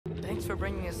Thanks for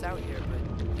bringing us out here, but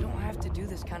you don't have to do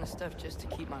this kind of stuff just to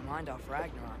keep my mind off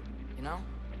Ragnarok, you know?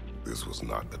 This was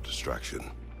not a distraction.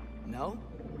 No?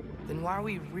 Then why are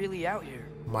we really out here?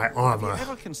 My armor. Have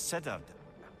you ever considered?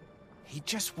 He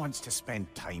just wants to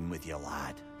spend time with you,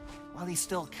 lad. While he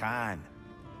still can.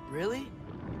 Really?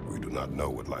 We do not know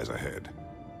what lies ahead.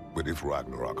 But if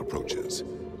Ragnarok approaches,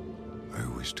 I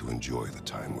wish to enjoy the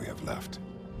time we have left.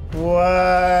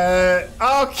 What?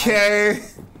 Okay.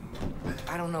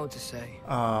 I don't know what to say.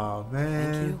 Oh,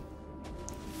 man. Thank you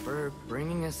for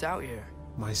bringing us out here.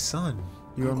 My son.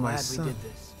 You are my son. I'm glad we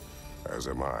did this. As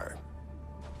am I.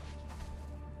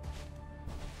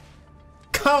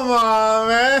 Come on,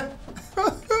 man.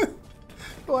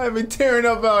 Why are we tearing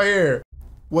up out here?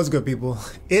 What's good, people?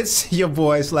 It's your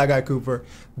boy, Sly Guy Cooper.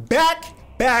 Back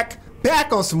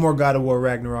on some more God of War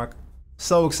Ragnarok.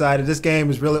 So excited. This game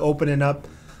is really opening up.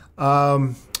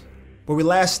 Where we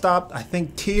last stopped, I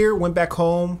think Tyr went back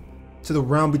home to the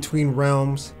realm between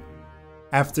realms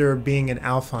after being in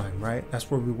Alfheim, right? That's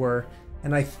where we were.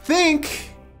 And I think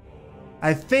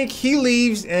he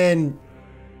leaves, and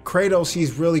Kratos,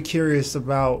 he's really curious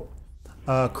about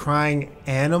a crying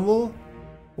animal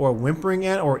or whimpering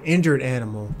animal or injured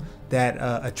animal that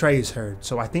Atreus heard.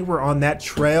 So I think we're on that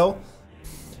trail.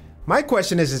 My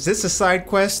question is this a side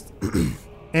quest?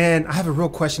 And I have a real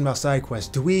question about side quests.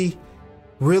 Do we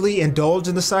really indulge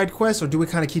in the side quests, or do we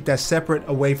kind of keep that separate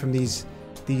away from these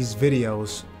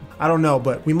videos? I don't know,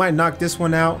 but we might knock this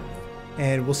one out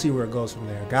and we'll see where it goes from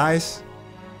there. Guys,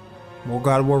 more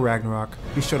God of War Ragnarok.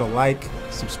 Be sure to like,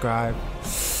 subscribe.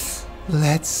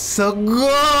 Let's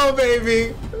go,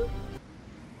 baby.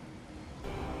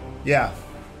 Yeah.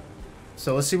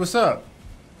 So let's see what's up.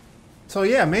 So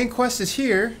yeah, main quest is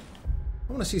here.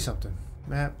 I want to see something.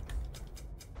 Map.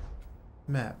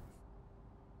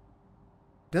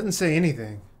 Doesn't say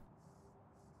anything.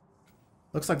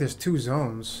 Looks like there's 2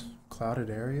 zones, clouded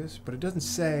areas, but it doesn't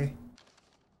say.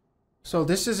 So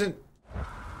this isn't.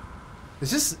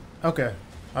 Is this okay?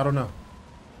 I don't know,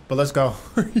 but let's go.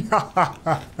 We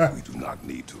do not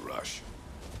need to rush.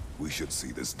 We should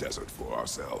see this desert for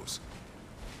ourselves.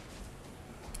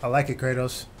 I like it,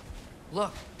 Kratos.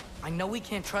 Look, I know we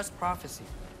can't trust prophecy,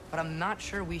 but I'm not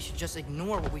sure we should just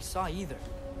ignore what we saw either.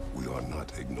 We are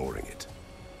not ignoring it.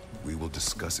 We will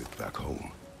discuss it back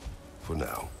home. For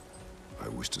now, I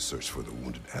wish to search for the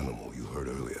wounded animal you heard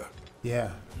earlier.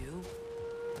 Yeah. You?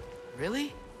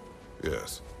 Really?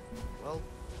 Yes. Well,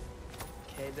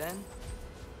 okay then.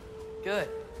 Good.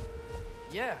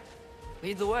 Yeah,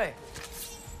 lead the way.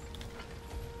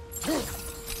 We What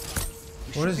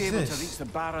should is be able this? to reach the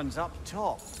barrens up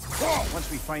top. Once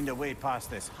we find a way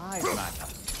past this hive matter.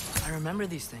 I remember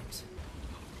these things.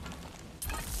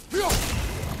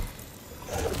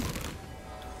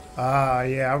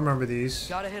 Yeah, I remember these.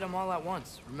 Gotta hit them all at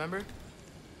once, remember?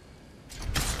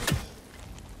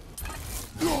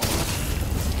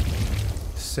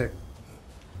 Sick.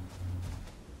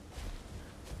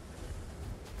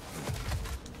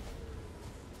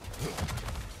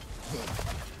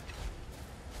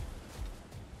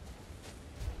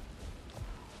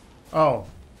 Oh,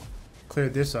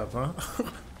 cleared this up, huh?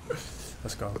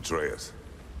 Let's go. Atreus,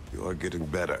 you are getting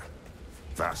better.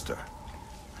 Faster.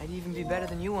 I'd even be better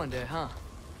than you one day, huh?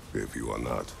 If you are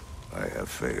not, I have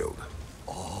failed.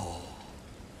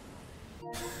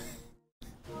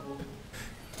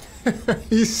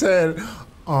 He said,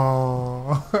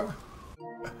 "Oh."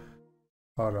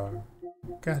 Hold on.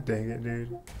 God dang it,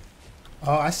 dude.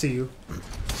 Oh, I see you.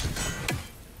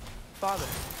 Father,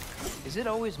 is it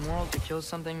always moral to kill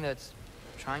something that's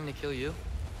trying to kill you?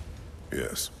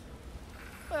 Yes.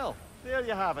 Well, there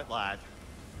you have it, lad.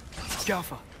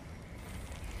 Alpha.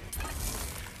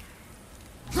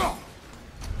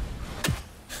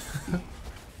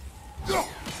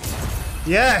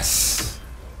 Yes!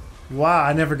 Wow,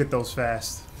 I never get those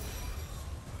fast.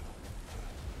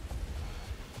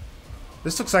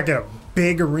 This looks like a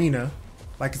big arena.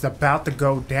 Like it's about to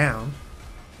go down.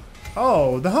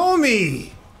 Oh, the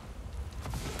homie!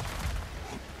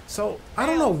 So, I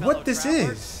don't know what this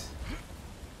is.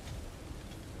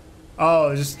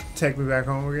 Oh, just take me back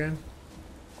home again?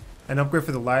 An upgrade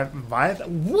for the live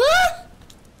what?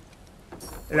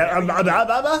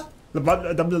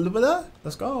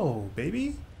 Let's go,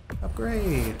 baby.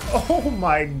 Upgrade. Oh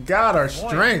my god, our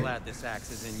strength. Boy, I'm glad this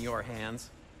axe is in your hands.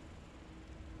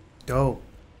 Dope.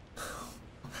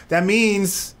 That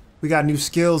means we got new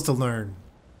skills to learn,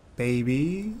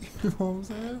 baby. You know what I'm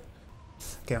saying?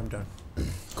 Okay, I'm done.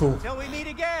 Cool. Till we meet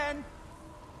again.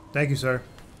 Thank you, sir.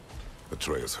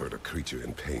 Atreus heard a creature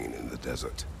in pain in the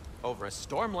desert. Over a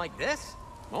storm like this?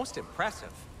 Most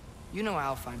impressive. You know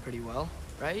Alfheim pretty well,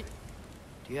 right?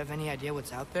 Do you have any idea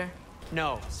what's out there?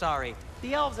 No, sorry.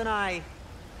 The elves and I...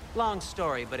 Long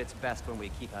story, but it's best when we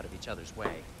keep out of each other's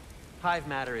way. Hive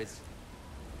matter is...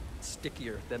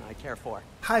 stickier than I care for.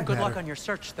 Hive Good matter. luck on your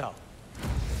search, though.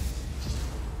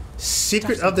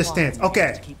 Secret of the stance.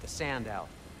 Okay. To keep the sand out.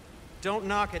 Don't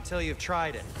knock it till you've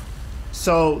tried it.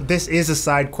 So this is a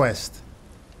side quest.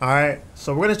 Alright.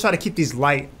 So we're gonna try to keep these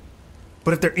light.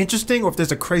 But if they're interesting or if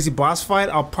there's a crazy boss fight,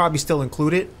 I'll probably still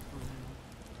include it.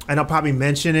 And I'll probably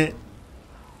mention it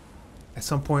at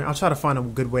some point. I'll try to find a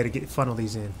good way to funnel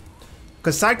these in.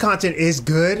 Because side content is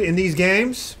good in these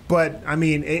games, but I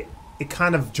mean it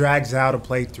kind of drags out a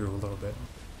playthrough a little bit.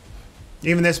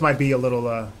 Even this might be a little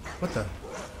what the?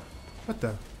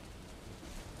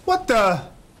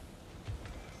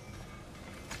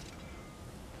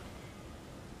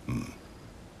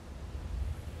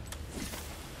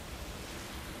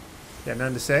 Got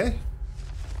nothing to say?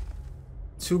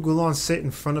 Two Gulons sit in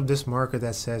front of this marker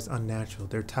that says unnatural.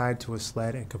 They're tied to a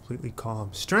sled and completely calm.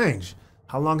 Strange.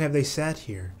 How long have they sat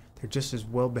here? They're just as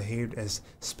well behaved as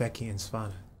Specky and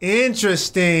Svana.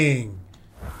 Interesting.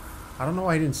 I don't know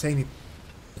why I didn't say anything.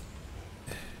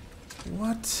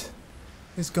 What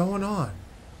is going on?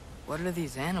 What are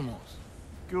these animals?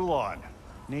 Gulon,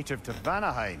 native to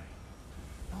Vanaheim.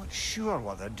 Not sure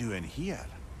what they're doing here.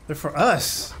 They're for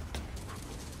us.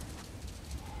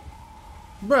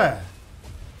 Bruh.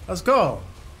 Let's go.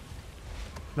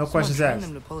 No questions Someone asked.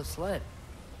 trained them to pull a sled.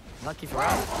 Lucky for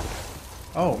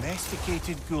us. Oh.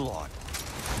 Domesticated Gulon.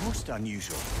 Most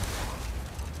unusual.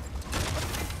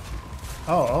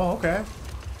 Oh, okay.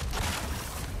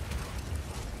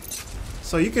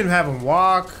 So you can have them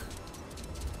walk.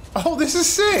 Oh, this is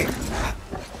sick.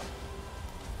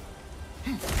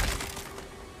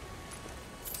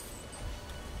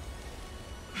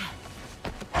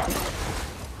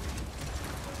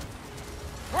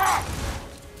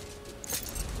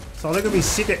 So are there gonna be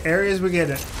secret areas we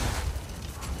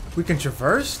can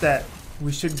traverse that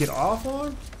we should get off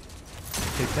on?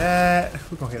 Take that.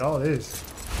 We're gonna hit all this.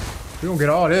 We're gonna get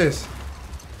all this.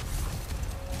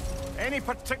 Any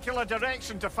particular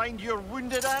direction to find your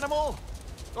wounded animal?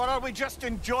 Or are we just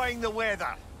enjoying the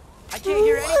weather? I can't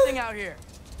hear anything out here.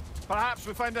 Perhaps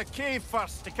we find a cave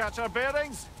first to catch our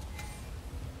bearings?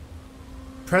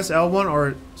 Press L1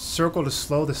 or circle to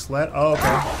slow the sled. Oh,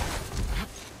 okay.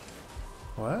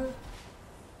 What?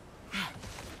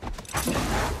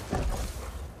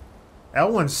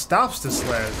 L1 stops the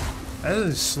sled. That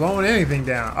isn't slowing anything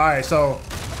down. Alright, so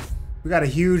we got a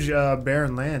huge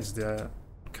barren lands to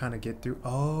kind of get through.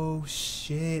 Oh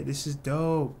shit, this is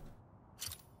dope.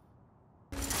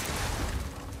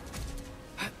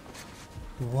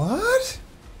 What?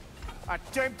 A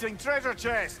tempting treasure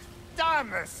chest!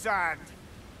 Damn the sand!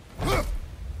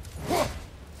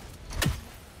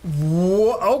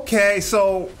 Okay,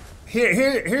 so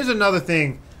here's another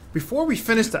thing. Before we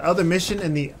finish the other mission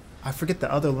in the, I forget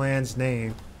the other land's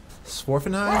name,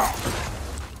 Swarfenheim?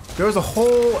 There was a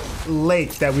whole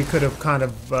lake that we could have kind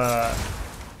of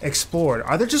explored.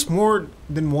 Are there just more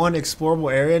than one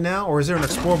explorable area now, or is there an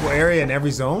explorable area in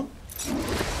every zone?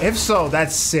 If so,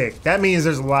 that's sick. That means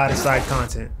there's a lot of side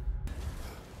content.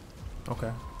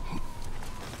 Okay.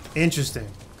 Interesting.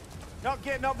 Not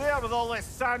getting up there with all this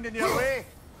sand in your way.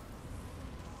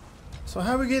 So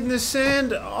how are we getting this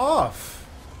sand off?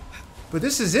 But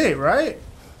this is it, right?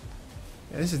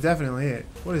 Yeah, this is definitely it.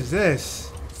 What is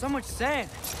this? So much sand.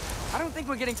 I don't think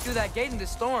we're getting through that gate in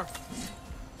this storm.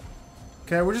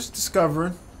 Okay, we're just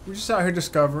discovering. We're just out here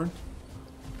discovering.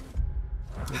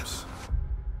 Oops.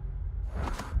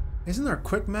 Isn't there a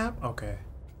quick map? Okay.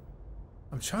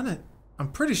 I'm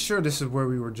pretty sure this is where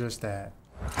we were just at.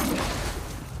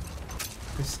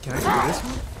 Can I do this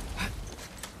one?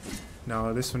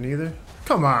 No, this one either.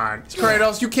 Come on,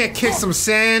 Kratos, you can't kick some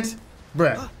sand,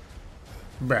 bruh.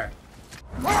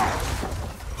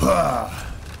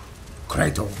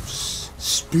 Kratos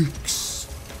speaks.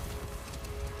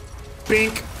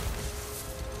 Bink.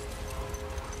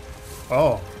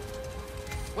 Oh.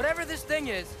 Whatever this thing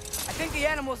is, I think the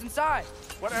animal's inside.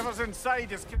 Whatever's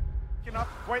inside is kicking up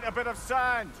quite a bit of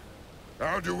sand.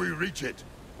 How do we reach it?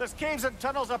 There's caves and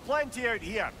tunnels aplenty out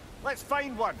here. Let's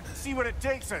find one, see where it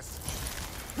takes us.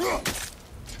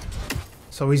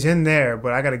 So he's in there,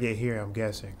 but I gotta get here, I'm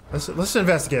guessing. Let's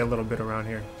investigate a little bit around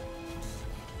here.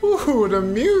 Ooh, the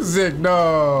music,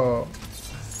 though.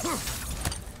 Oh,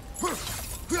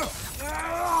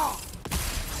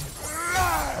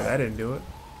 that didn't do it.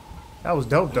 That was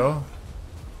dope, though.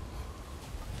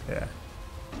 Yeah.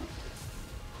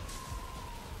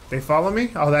 They follow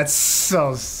me? Oh, that's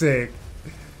so sick.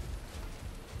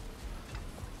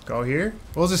 Go here?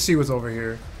 We'll just see what's over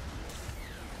here.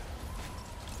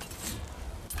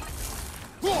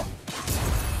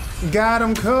 Got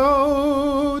him,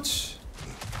 coach.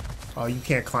 Oh, you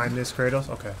can't climb this, Kratos?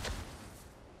 Okay.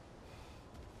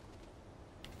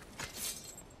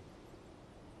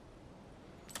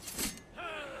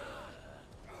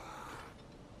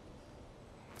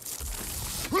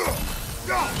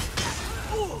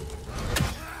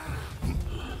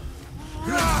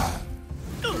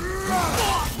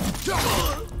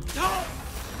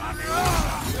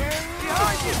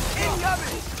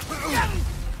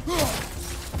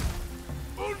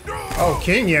 Oh,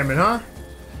 King Yemen, huh?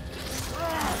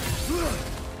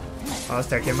 Oh, let's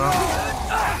take him out.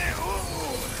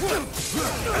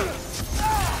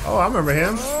 Oh, I remember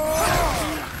him.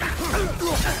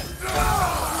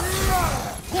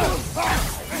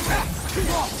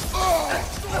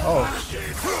 Oh.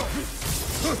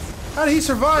 How did he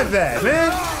survive that,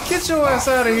 man? Get your ass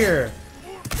out of here.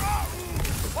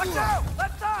 Watch out!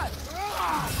 Left side!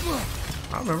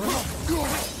 I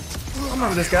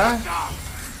remember this guy.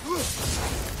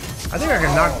 I think I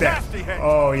can knock that.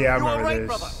 Oh, yeah, I remember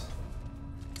this.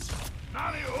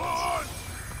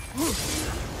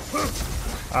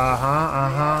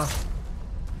 Uh-huh.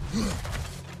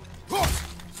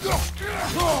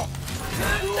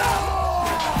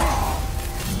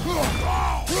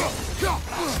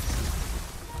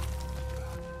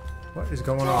 What is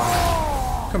going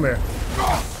on? Come here.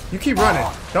 You keep running.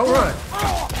 Don't run.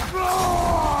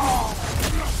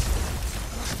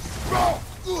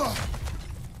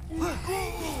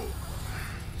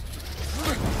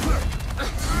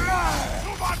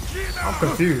 I'm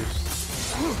confused.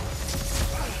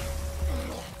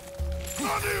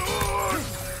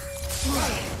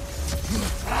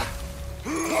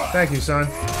 Thank you, son.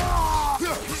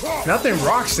 Nothing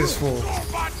rocks this fool.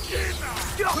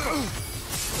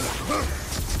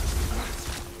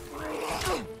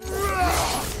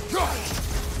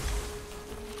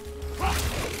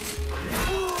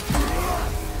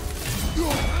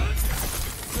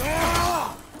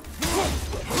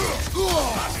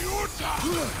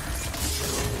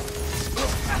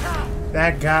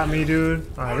 That got me, dude.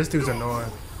 Alright, this dude's annoying.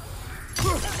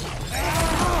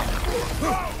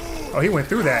 Oh, he went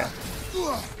through that.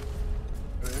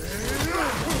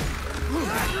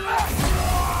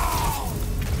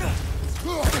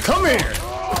 Come here!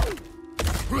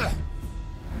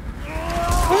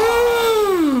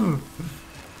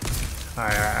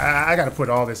 Alright, I gotta put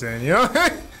all this in, you know?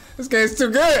 This game's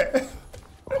too good!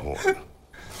 A horn.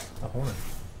 A horn.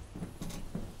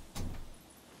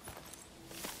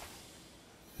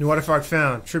 New artifact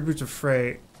found. Tribute to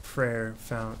Freyr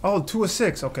found. Oh, 2 of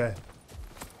 6. Okay.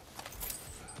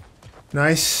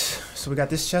 Nice. So we got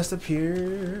this chest up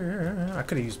here. I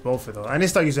could have used both of those. I need to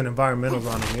start using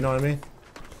environmentals on them. You know what I mean?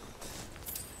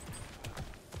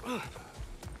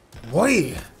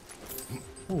 Boy.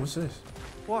 Oh, what's this?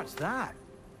 What's that?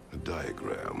 A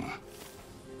diagram.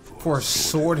 For a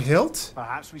sword hilt?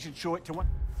 Perhaps we should show it to one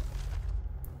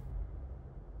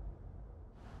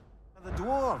of the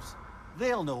dwarves.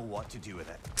 They'll know what to do with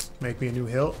it. Make me a new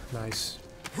hilt. Nice.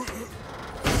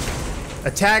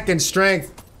 Attack and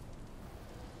strength.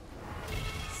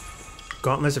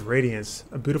 Gauntlets of Radiance.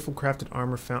 A beautiful crafted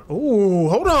armor found. Ooh,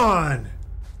 hold on.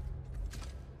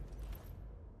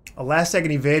 A last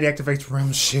second evade activates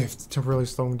realm shift, temporarily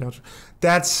slowing down.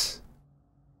 That's.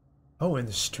 Oh, and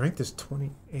the strength is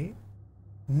 28?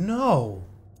 No.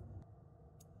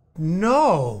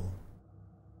 No.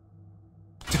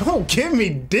 Don't give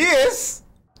me this.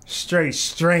 Straight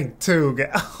strength too.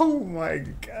 Oh my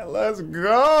god, let's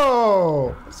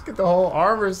go. Let's get the whole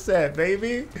armor set,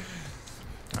 baby.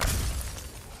 Right.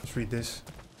 Let's read this.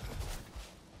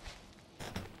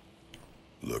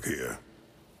 Look here.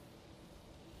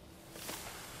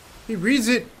 He reads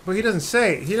it, but he doesn't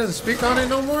say it. He doesn't speak on it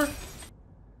no more.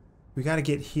 We gotta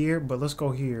get here, but let's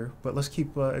go here. But let's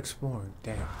keep exploring.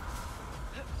 Damn.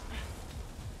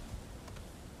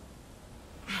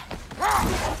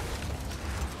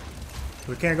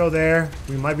 We can't go there.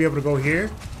 We might be able to go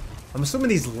here. I'm assuming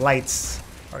these lights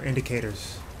are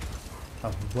indicators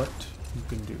of what you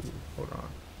can do. Hold on.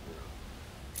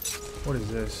 What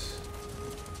is this?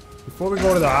 Before we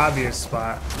go to the obvious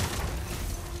spot,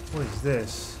 what is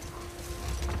this?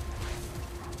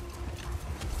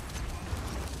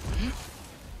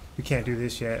 We can't do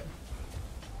this yet.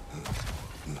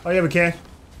 Oh yeah, we can.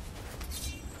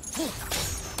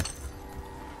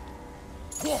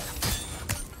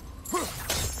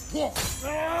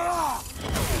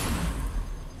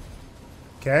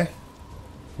 Okay.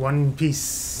 One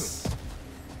piece.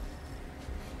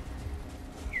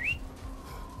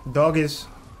 Doggies.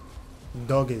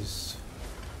 Doggies.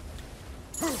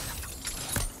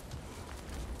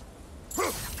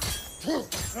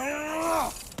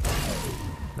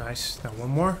 Nice. Now one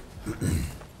more.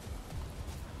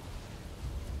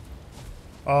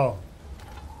 Oh.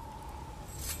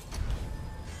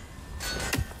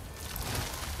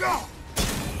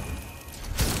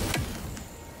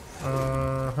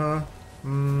 Uh-huh.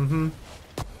 Mm-hmm.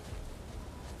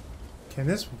 Can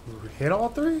this hit all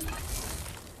three?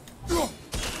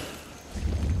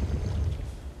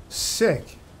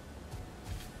 Sick.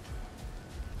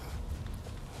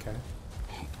 Okay.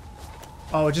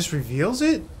 Oh, it just reveals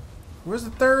it? Where's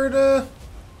the third,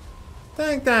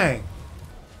 thing?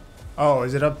 Oh,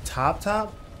 is it up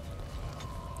top?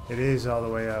 It is all the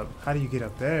way up. How do you get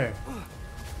up there?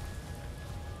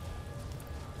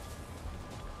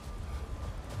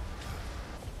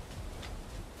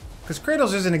 Because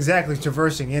Kratos isn't exactly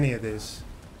traversing any of this.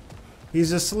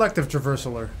 He's a selective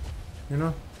traversaler, you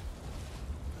know?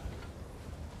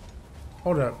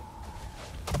 Hold up.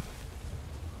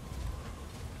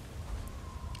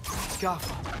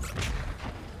 Gaffa.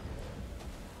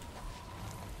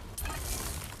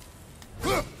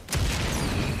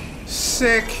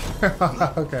 Sick.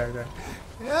 Okay. Yeah,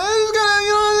 just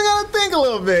gotta think a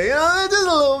little bit, just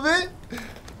a little bit.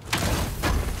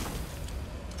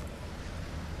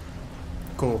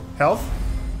 Cool. Health?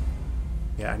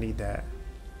 Yeah, I need that.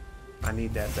 I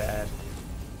need that bad.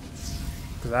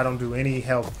 Because I don't do any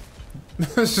health.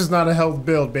 It's just not a health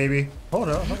build, baby. Hold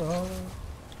up.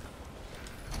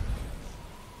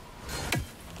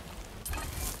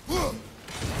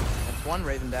 That's one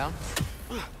Raven down.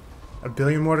 A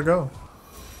billion more to go.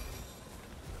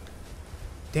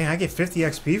 Dang, I get 50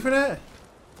 XP for that?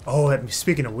 Oh,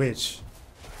 speaking of which.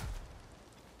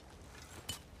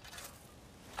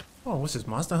 Oh, what's this,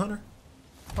 Monster Hunter?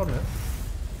 Hold up.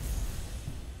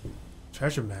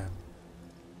 Treasure map.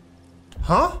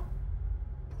 Huh?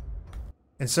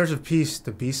 In search of peace,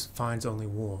 the beast finds only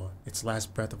war. Its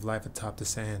last breath of life atop the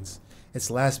sands.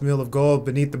 Its last meal of gold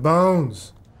beneath the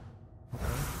bones.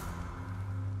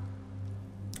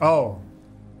 Okay.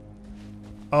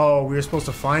 Oh, we were supposed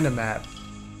to find a map.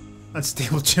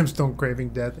 Unstable gemstone craving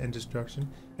death and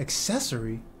destruction.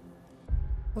 Accessory?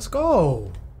 Let's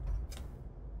go.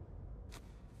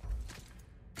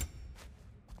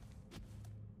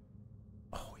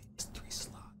 Oh, he has 3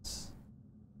 slots.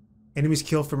 Enemies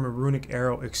killed from a runic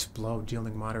arrow explode,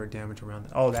 dealing moderate damage around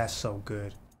it. Oh, that's so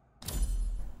good.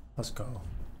 Let's go.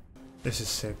 This is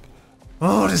sick.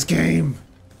 Oh, this game.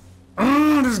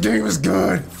 Oh, this game is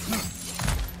good.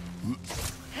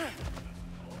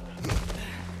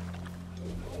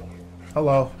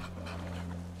 Hello.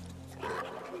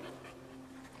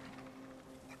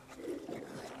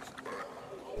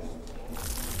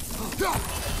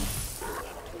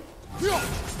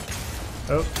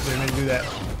 Oh, didn't mean to do that.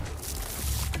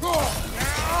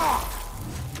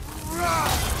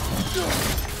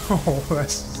 Oh,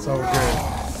 that's so good.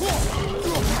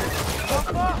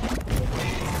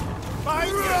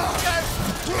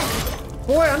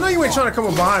 Boy, I know you ain't trying to come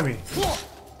up behind me.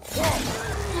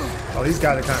 Oh, these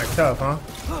guys are kind of tough, huh?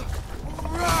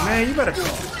 Man, you better...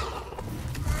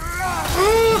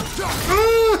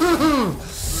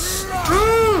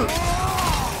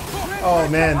 Oh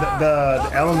man, the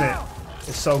element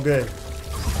is so good.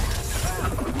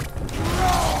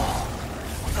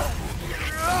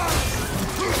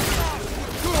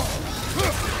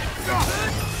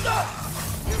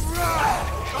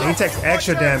 And he takes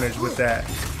extra damage with that.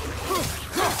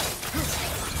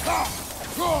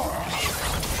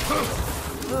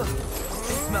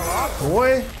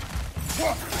 Boy.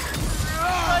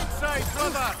 Right side,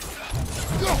 brother.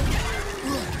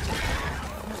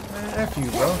 Man, F you,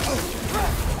 bro.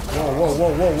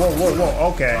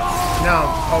 Whoa. Okay. Now,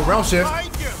 oh, realm shift.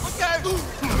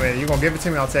 Wait, you gonna give it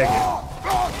to me? I'll take it.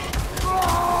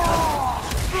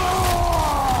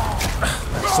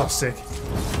 That's so sick.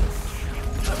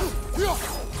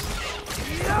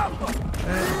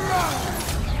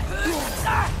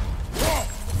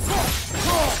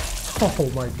 Oh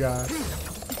my god.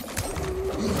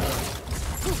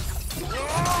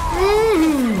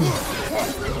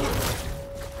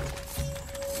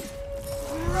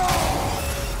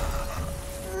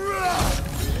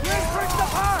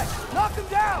 Knock him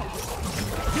down!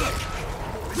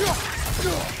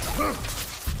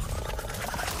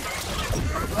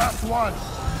 Last one.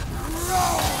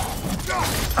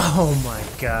 Oh my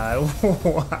god.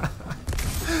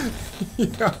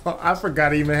 Yo, I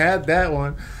forgot I even had that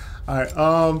one.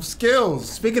 Alright, skills.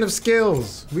 Speaking of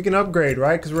skills, we can upgrade,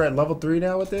 right? Because we're at level 3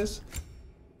 now with this.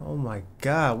 Oh my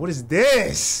god, what is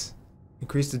this?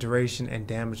 Increase the duration and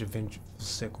damage of vengeful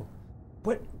sickle.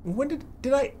 What? When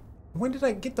did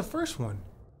I get the first one?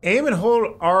 Aim and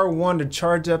hold R1 to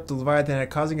charge up the Leviathan,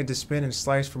 causing it to spin and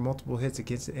slice for multiple hits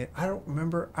against it. I don't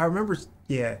remember. I remember.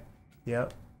 Yeah.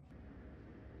 Yep.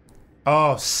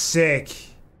 Oh, sick.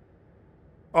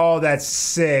 Oh, that's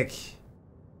sick.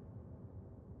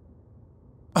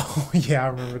 Oh, yeah, I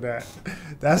remember that.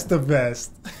 That's the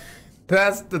best.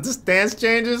 That's the stance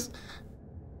changes.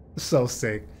 So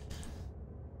sick.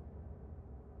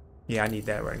 Yeah, I need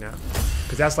that right now.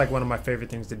 Because that's like one of my favorite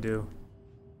things to do.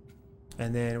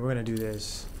 And then we're going to do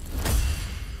this.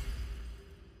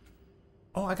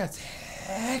 Oh, I got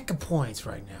heck of points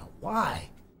right now. Why?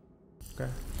 Okay.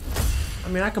 I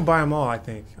mean, I can buy them all, I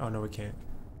think. Oh, no, we can't.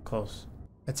 Close.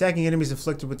 Attacking enemies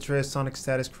inflicted with Atreus sonic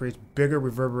status creates bigger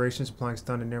reverberations, applying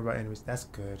stun to nearby enemies. That's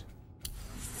good.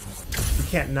 You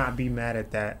can't not be mad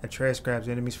at that. Atreus grabs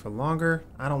enemies for longer.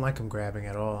 I don't like him grabbing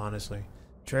at all, honestly.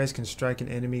 Atreus can strike an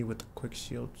enemy with a quick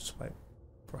shield swipe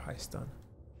for high stun.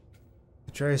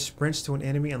 Atreus sprints to an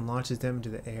enemy and launches them into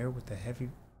the air with a heavy...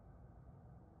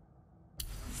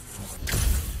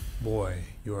 Boy,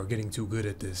 you are getting too good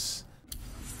at this.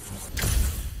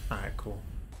 Alright, cool.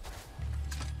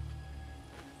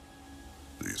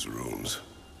 These rooms.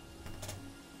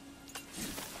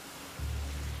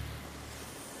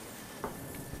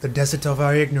 The desert of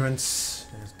our ignorance.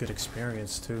 It's good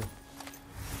experience too.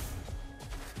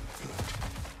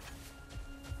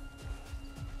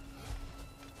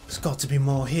 There's got to be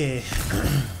more here.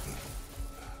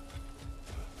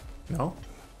 No?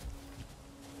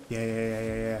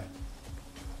 Yeah.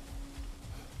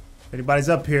 Anybody's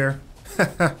up here.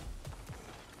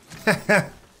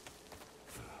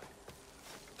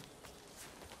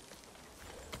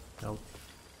 Nope.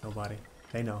 Nobody.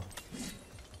 They know.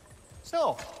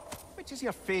 So, which is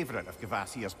your favorite of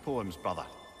Gavassia's poems, brother?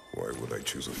 Why would I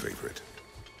choose a favorite?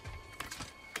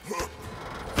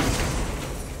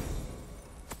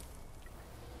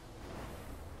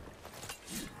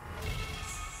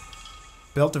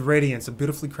 Belt of Radiance, a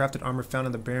beautifully crafted armor found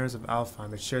in the barrens of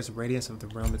Alfheim. It shares the radiance of the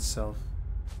realm itself.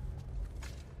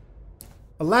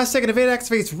 A last second evade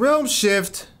activates Realm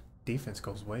Shift. Defense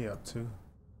goes way up too.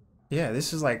 Yeah,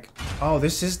 this is like, oh,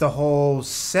 this is the whole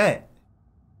set.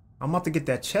 I'm about to get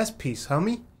that chest piece,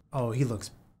 homie. Oh, he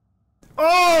looks,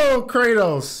 oh,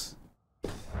 Kratos.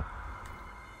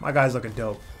 My guy's looking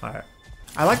dope. All right.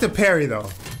 I like the parry though.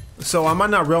 So I might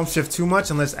not Realm Shift too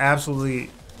much unless absolutely,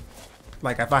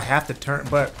 like if I have to turn,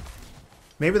 but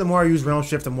maybe the more I use Realm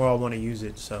Shift, the more I want to use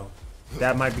it. So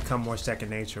that might become more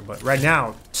second nature. But right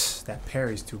now, that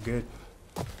parry's too good.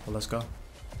 Well, let's go.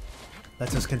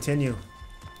 Let's just continue.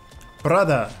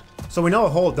 Brother. So we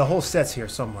know the whole set's here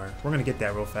somewhere. We're gonna get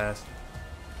that real fast.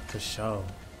 For sure.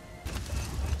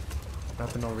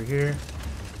 Nothing over here.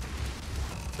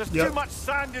 There's too much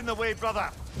sand in the way, brother.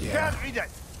 You can't read it.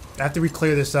 After we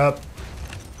clear this up,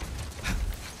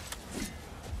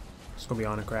 it's gonna be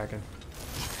on and cracking.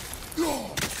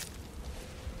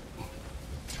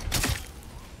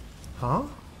 Huh?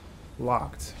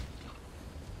 Locked.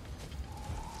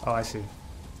 Oh, I see.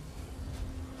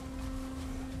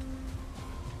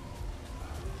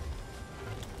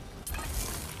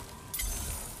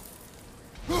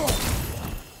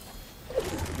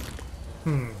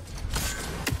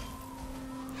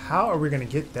 How are we gonna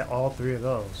get that all three of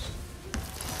those?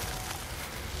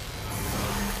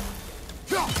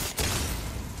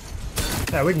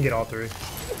 Yeah, we can get all three.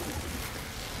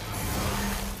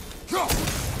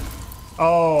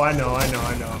 Oh, I know.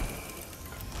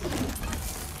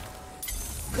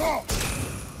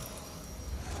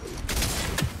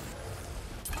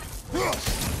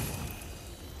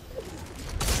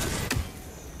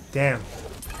 Damn.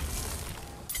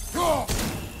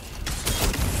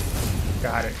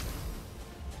 Got it.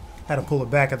 Had to pull it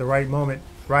back at the right moment.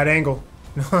 Right angle.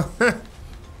 What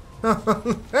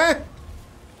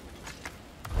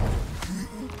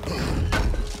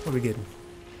are we getting?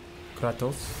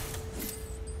 Kratos.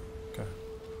 Okay.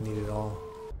 Need it all.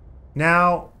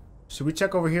 Now, should we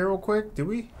check over here real quick? Did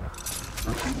we?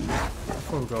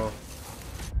 Before we go.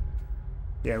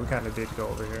 Yeah, we kind of did go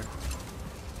over here.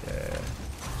 Yeah.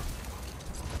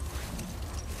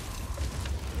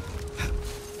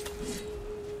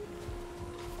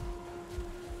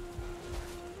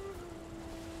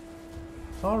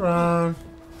 Hold on.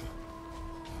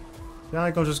 Y'all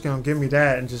ain't just gonna give me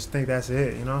that and just think that's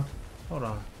it, you know? Hold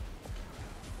on.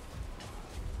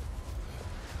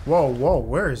 Whoa,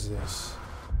 where is this?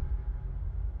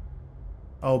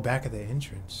 Oh, back of the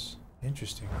entrance.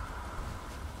 Interesting.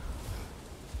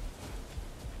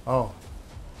 Oh.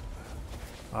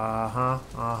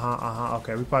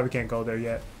 Okay, we probably can't go there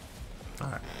yet.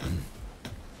 Alright.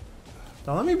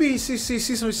 Now let me see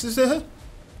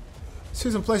See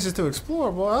some places to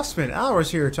explore, boy. I spent hours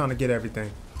here trying to get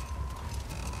everything.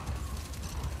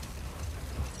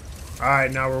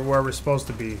 Alright, now we're where we're supposed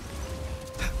to be.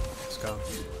 Let's go.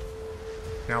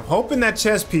 Now I'm hoping that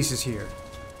chess piece is here.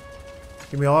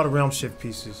 Give me all the realm shift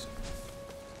pieces.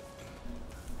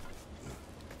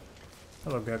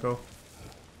 Hello, Gecko.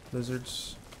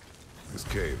 Lizards. This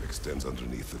cave extends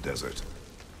underneath the desert.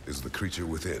 Is the creature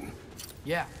within?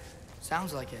 Yeah,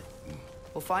 sounds like it.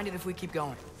 We'll find it if we keep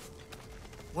going.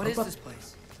 What is this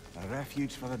place? A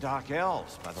refuge for the Dark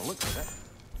Elves, by the looks of it.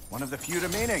 One of the few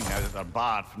remaining now that they're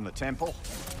barred from the temple.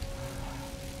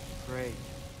 Great.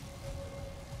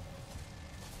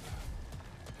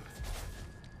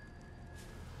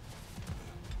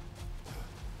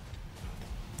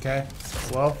 Okay,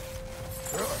 well.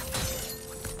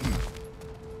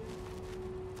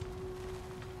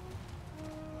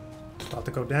 About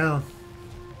to go down.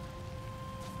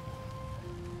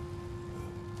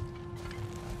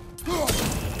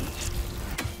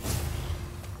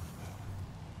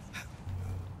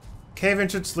 Cave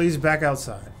entrance leads back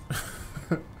outside.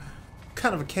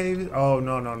 Kind of a cave. Oh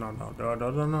no no no no no no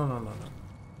no no no no no.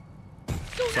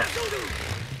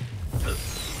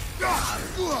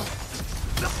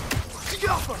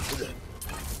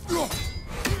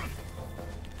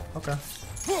 Okay.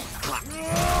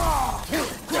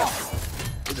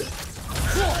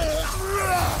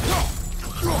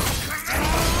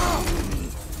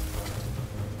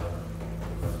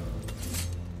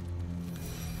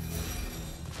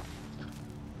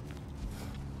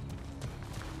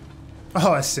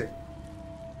 Oh, that's sick.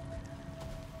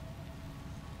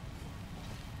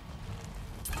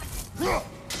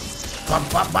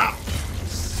 Bop, bop, bop.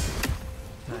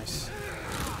 Nice.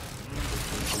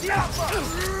 You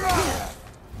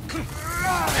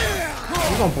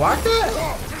gonna block that?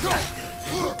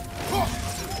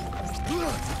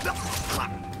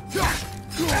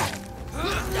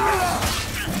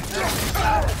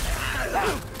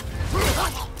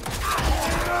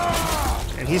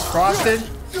 And he's frosted.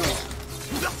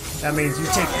 That means you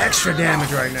take extra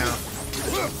damage right now.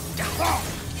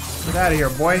 Get out of here,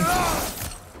 boy.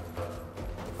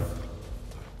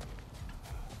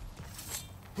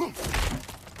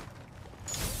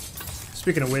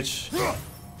 Speaking of which,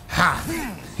 ha!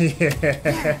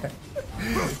 Yeah,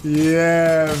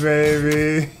 yeah,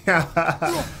 baby.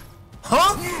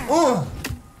 Huh? All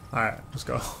right, let's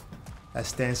go. That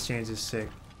stance change is sick.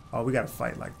 Oh, we gotta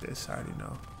fight like this. I already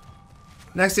know.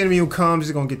 Next enemy who comes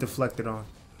is gonna get deflected on.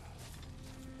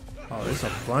 Oh, there's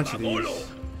a bunch of these.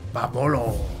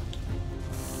 Babolo.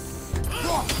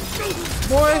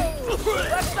 Boy.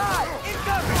 Left side,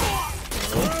 incoming.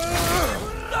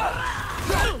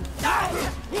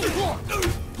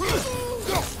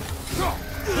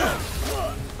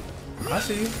 I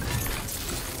see you.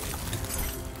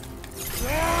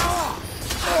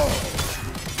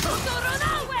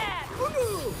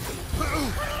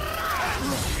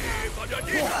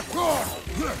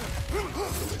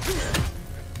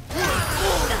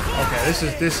 Okay,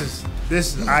 this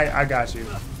is I got you.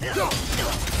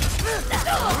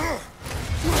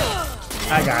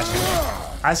 I got you.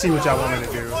 I see what y'all want me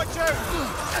to do.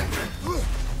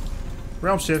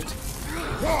 Realm shift.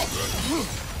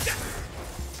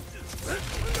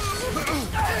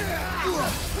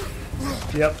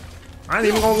 Yep. I ain't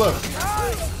even gonna look.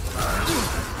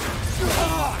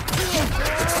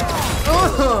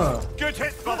 Good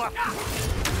hit, brother.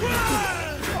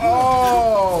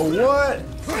 Oh, what?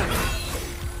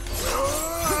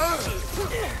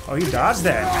 Oh, he dodged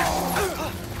that.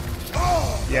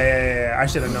 Yeah. I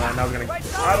should have known. I was gonna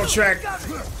auto track.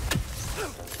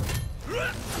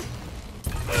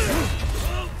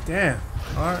 Damn.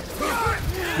 All right.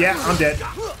 Yeah, I'm dead.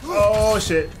 Oh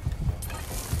shit.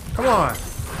 Come on.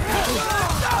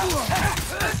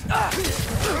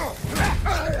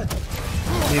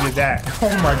 Needed that. Oh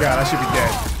my god, I should be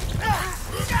dead.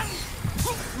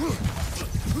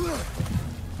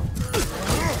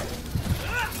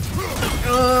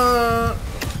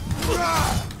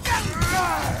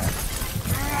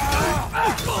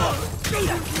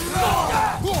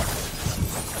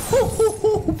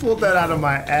 Pulled that out of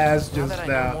my ass just now. That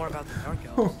I know more about the Dark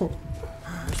Elves,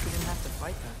 I wish we didn't have to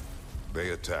fight them. They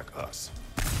attack us.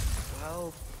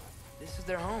 Well, this is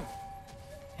their home.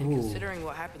 And considering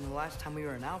what happened the last time we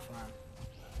were in alfheim,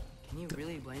 can you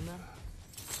really blame them?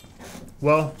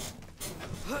 Well,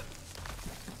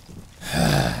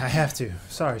 I have to.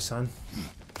 Sorry, son.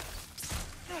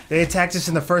 They attacked us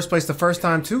in the first place the first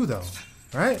time too, though.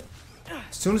 Right?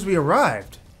 As soon as we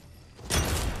arrived.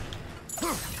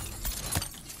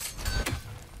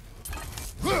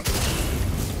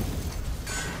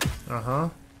 Uh-huh.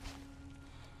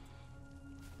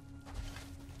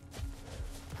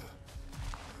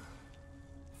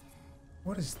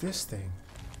 What is this thing?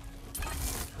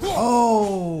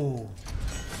 Oh!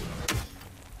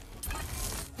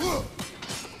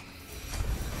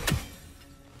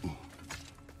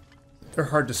 They're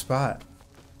hard to spot.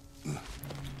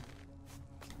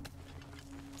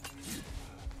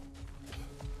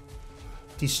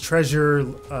 These treasure,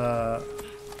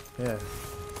 yeah.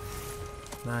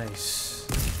 Nice.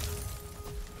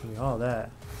 Give me all that.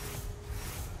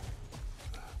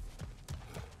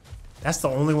 That's the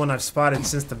only one I've spotted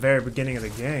since the very beginning of the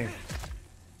game.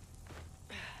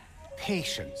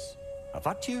 Patience. A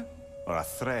virtue or a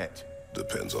threat?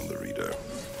 Depends on the reader.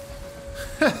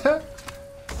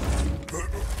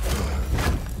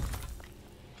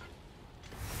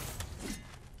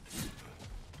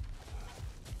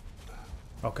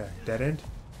 Okay, dead end.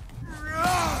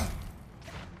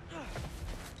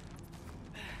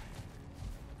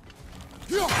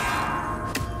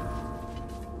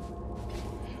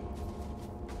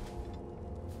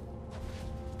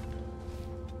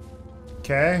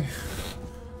 Okay.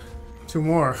 2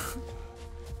 more.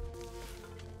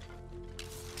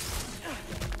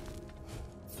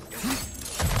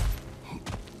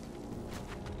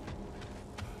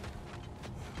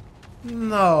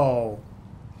 No.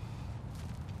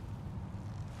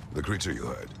 The creature you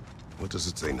had, what does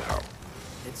it say now?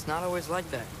 It's not always like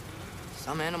that.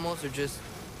 Some animals are just...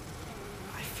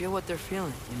 I feel what they're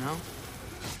feeling, you know?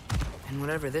 And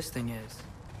whatever this thing is,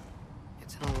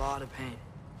 it's in a lot of pain.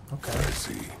 Okay. I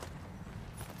see.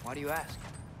 Why do you ask?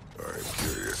 I'm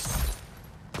curious.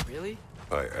 Really?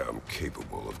 I am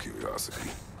capable of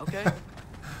curiosity. Okay.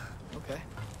 Okay.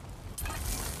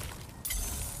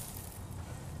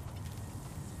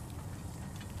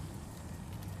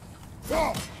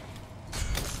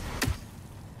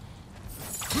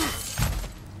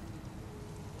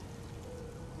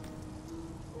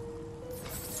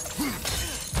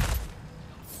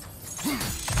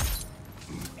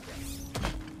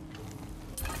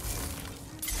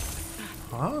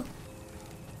 Huh?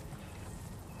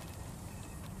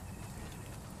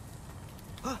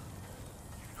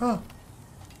 Huh.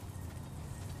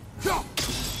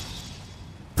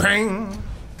 Bang!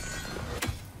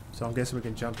 So I'm guessing we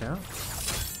can jump down?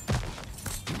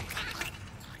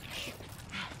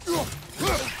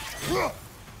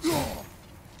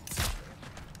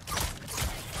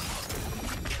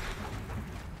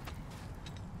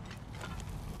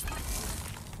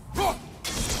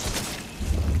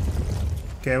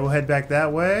 Okay, we'll head back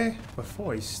that way. But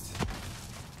foist.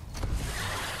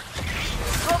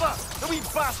 Brother! The wee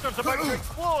bastard's about to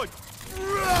explode!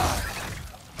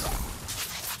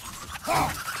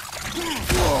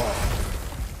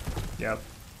 Yep.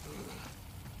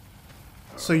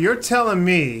 So you're telling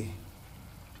me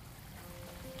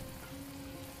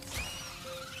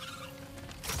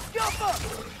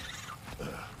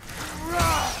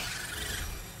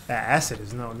that acid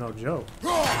is no joke.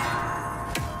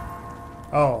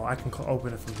 Oh, I can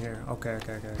open it from here. Okay.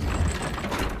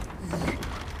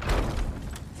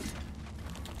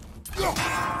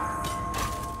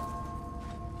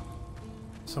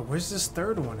 So where's this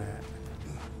third one at?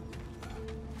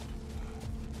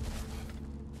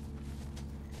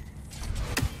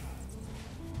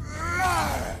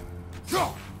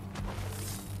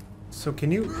 So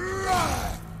can you...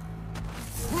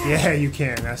 Yeah, you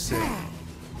can. That's it.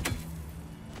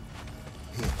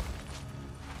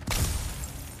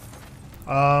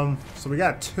 So we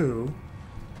got 2.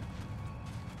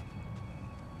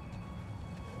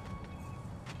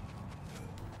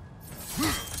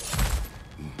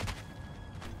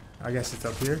 I guess it's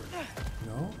up here.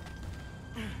 No?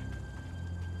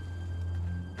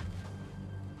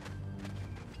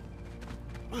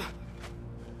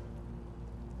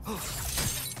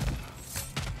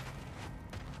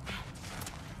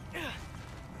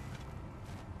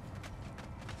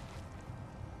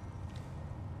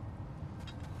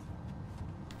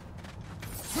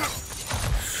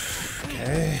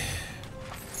 Okay.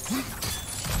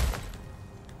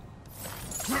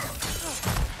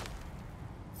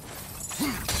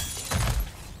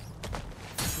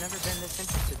 Never been this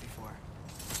interested before.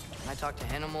 When I talk to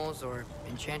animals or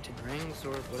enchanted rings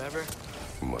or whatever.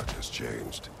 Much has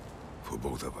changed. For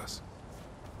both of us.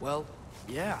 Well,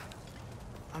 yeah.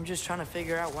 I'm just trying to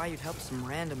figure out why you'd help some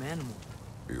random animal.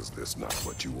 Is this not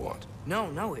what you want?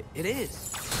 No, it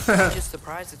is. I'm just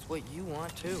surprised it's what you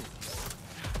want too.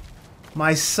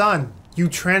 My son, you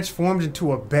transformed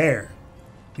into a bear.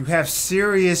 You have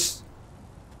serious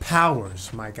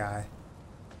powers, my guy.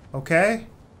 Okay?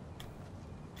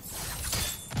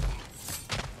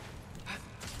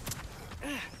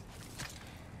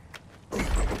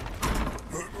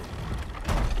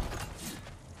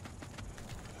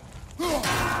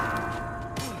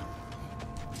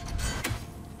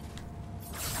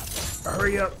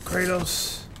 Hurry up,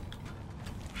 Kratos.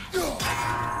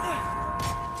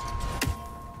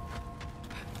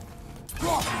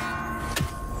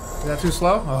 Is that too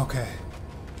slow? Okay.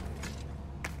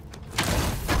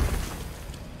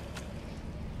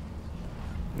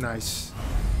 Nice.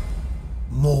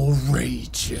 More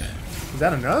rage. Is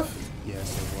that enough?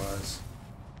 Yes, it was.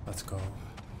 Let's go.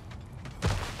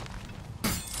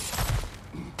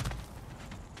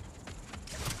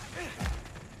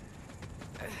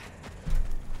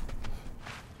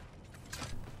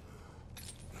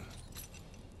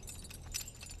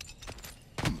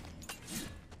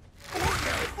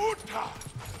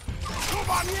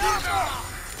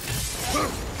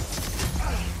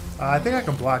 I think I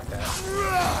can block that.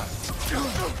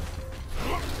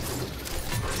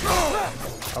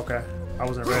 Okay, I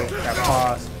wasn't ready. Got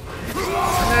paused.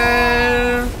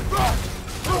 And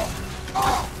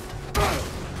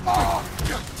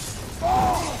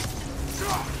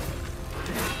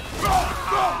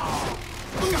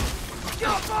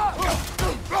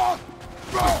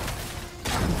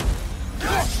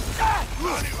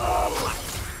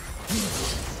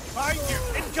Behind you!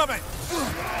 Incoming!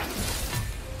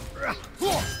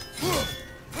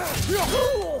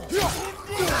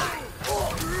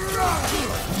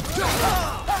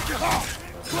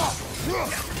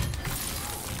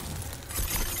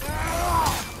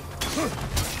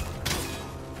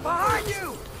 Behind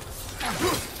you!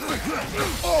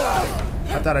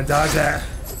 I thought I dodged that.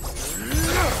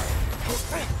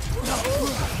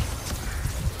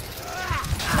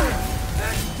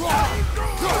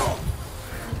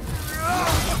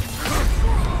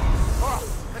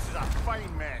 This is a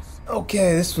fine mess.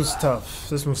 Okay, this was tough.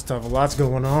 This was tough. A lot's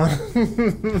going on.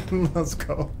 Let's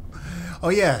go. Oh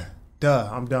yeah, duh,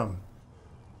 I'm dumb.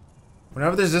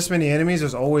 Whenever there's this many enemies,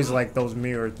 there's always like those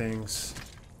mirror things.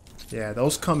 Yeah,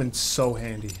 those come in so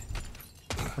handy.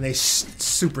 And they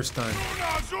super stun.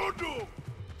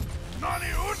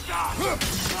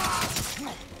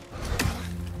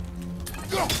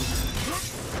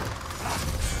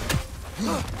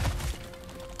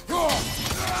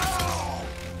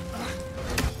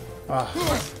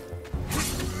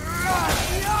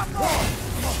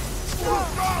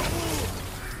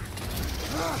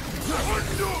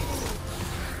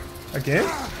 Again?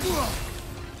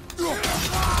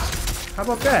 How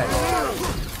about that?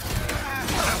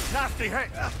 Nasty hit!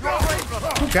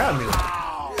 Who got me?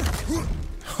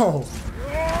 Oh.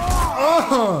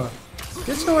 Oh.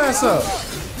 Get your ass up.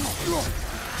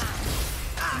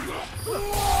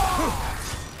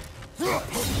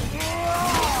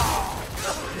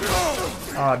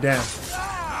 Oh, damn.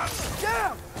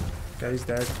 Okay, he's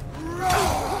dead.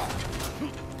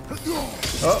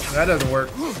 Oh, that doesn't work.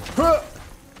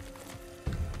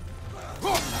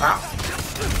 Ah.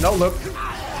 No, look.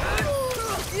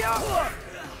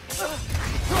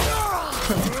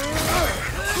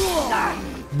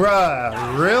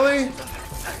 Bruh, really?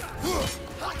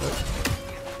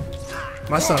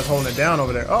 My son's holding it down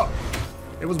over there. Oh,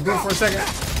 it was blue for a second.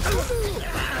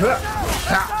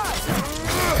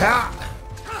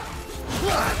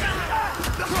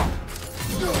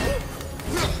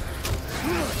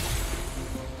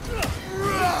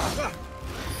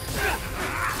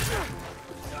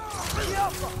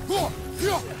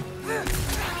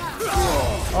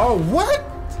 Oh, what?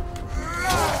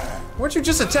 Weren't you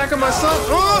just attacking my son?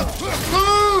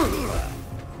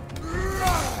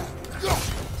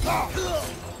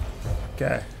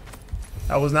 Okay.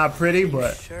 That was not pretty,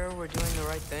 but... Sure we're doing the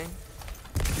right thing?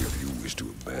 If you wish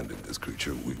to abandon this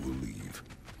creature, we will leave.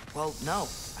 Well, no.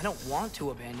 I don't want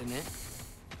to abandon it.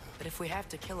 But if we have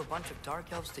to kill a bunch of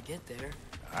Dark Elves to get there...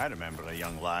 I remember a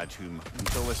young lad whom,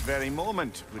 until this very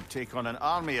moment, would take on an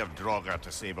army of Draugr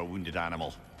to save a wounded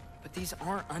animal. But these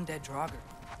aren't undead Draugr.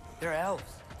 They're elves.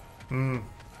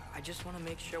 I just want to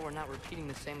make sure we're not repeating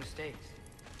the same mistakes.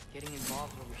 Getting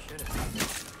involved where we should have.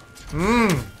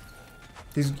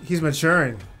 He's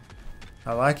maturing.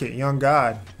 I like it. Young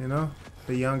God, you know?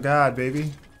 The young God,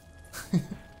 baby.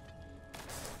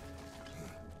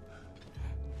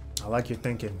 I like your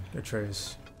thinking,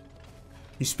 Atreus.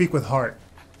 You speak with heart,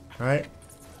 right?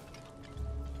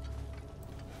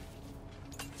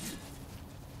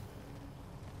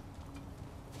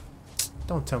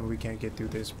 Don't tell me we can't get through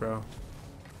this, bro.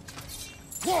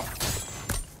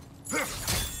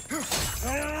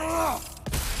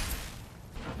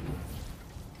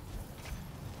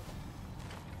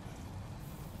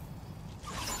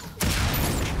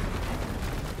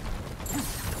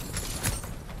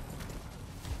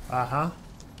 Uh-huh.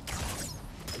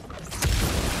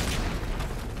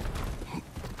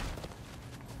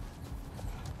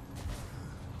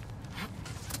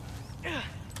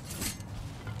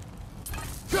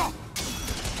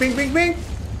 Bing, bing, bing.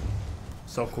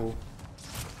 So cool.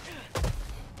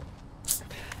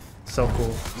 So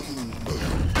cool.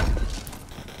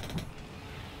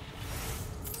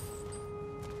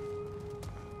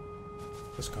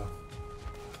 Let's go.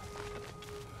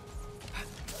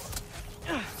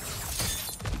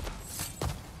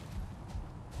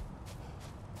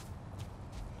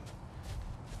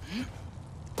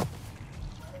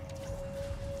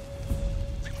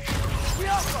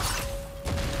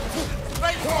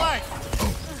 Right flank!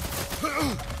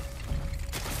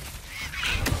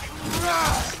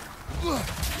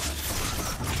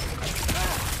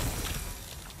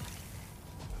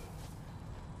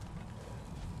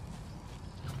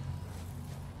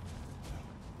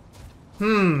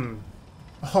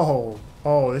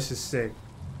 Oh, this is sick.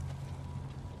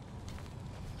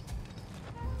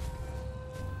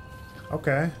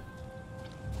 Okay.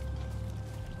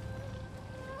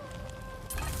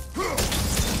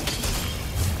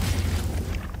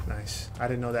 Nice. I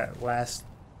didn't know that last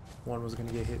one was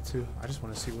gonna get hit too. I just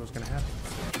want to see what was gonna happen.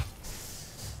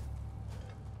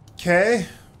 Okay.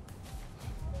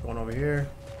 Going over here.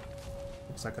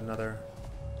 Looks like another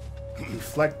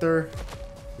reflector.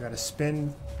 You gotta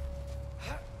spin.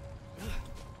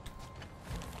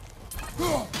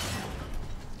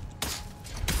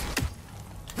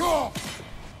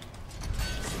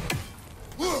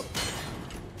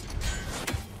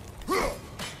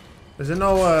 Is there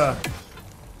no,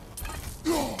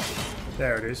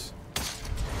 there it is.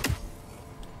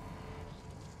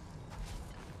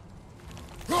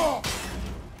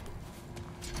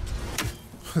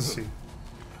 Let's see.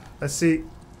 Let's see.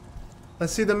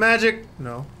 Let's see the magic.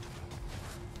 No.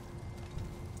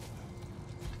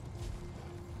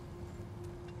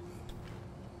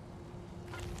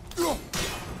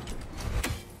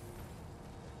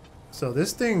 So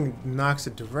this thing knocks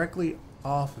it directly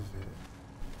off of it.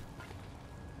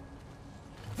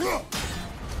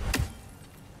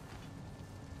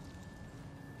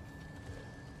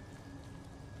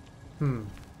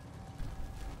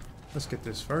 Let's get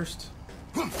this first.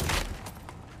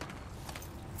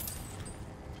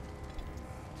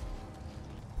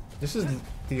 This is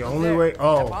the only way. That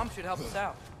Oh, bomb should help us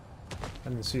out. I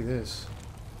didn't see this.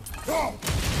 I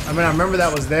mean, I remember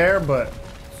that was there, but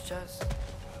It's just,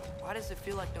 why does it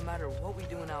feel like no matter what we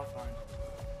do in Alfheim,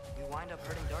 we wind up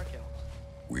hurting Dark Elves?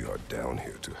 We are down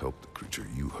here to help the creature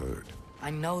you heard. I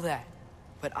know that,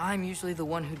 but I'm usually the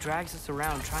one who drags us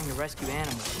around trying to rescue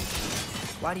animals.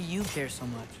 Why do you care so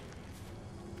much?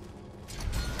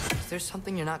 Is there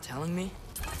something you're not telling me?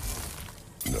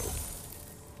 No.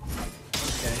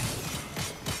 Okay.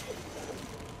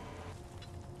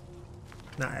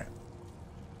 nah.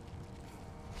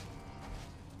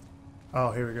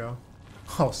 Oh, here we go.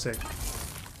 Oh, sick.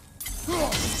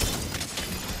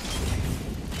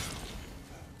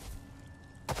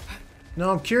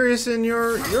 No, I'm curious in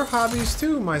your hobbies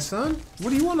too, my son.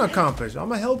 What do you want to accomplish? I'm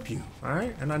gonna help you, all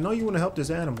right? And I know you want to help this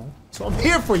animal, so I'm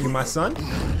here for you, my son.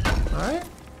 All right?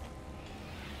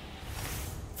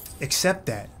 Accept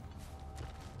that.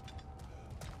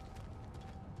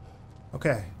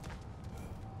 Okay.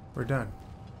 We're done.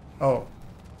 Oh.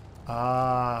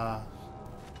 Ah.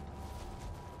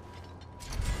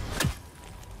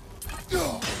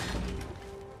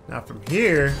 Now from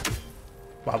here.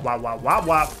 Wop, wop, wop, wop,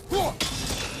 wop.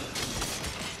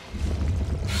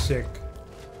 Sick.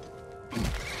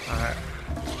 Alright.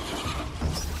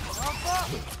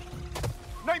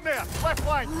 Nightmare! Left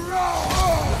flank!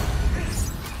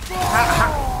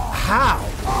 How?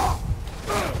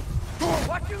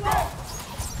 Watch your left!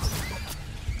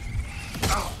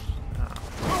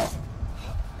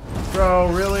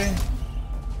 Bro, really?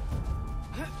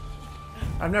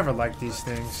 I've never liked these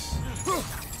things.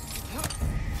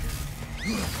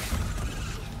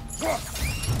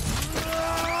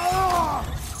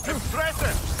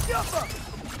 Impressive!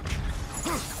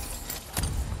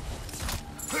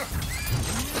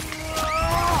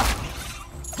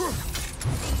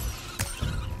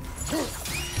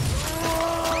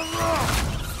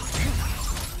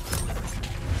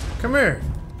 Come here.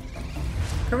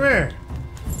 Come here.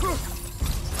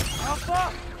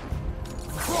 Alpha!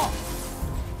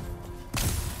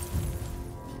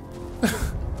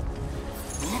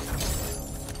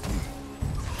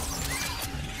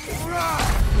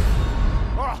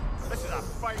 Oh, this is a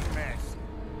fine mess.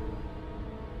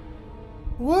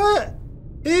 What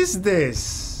is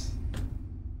this?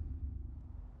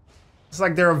 It's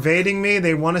like they're evading me.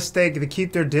 They want to stay, to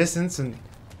keep their distance, and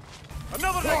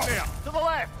Another nightmare! To the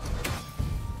left!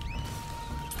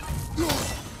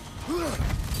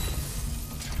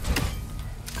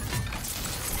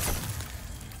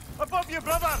 Above you,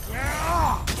 brother!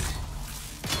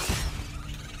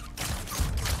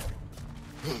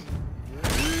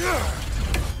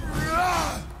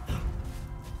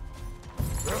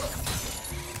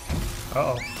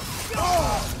 Uh-oh.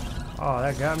 Oh,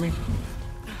 that got me.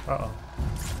 Uh-oh.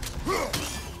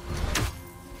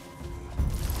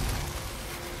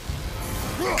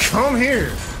 Come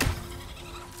here.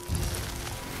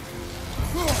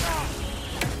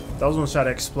 Those ones try to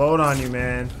explode on you,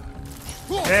 man.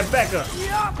 And back up.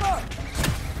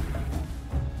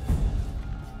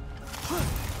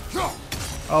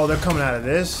 Oh, they're coming out of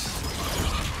this.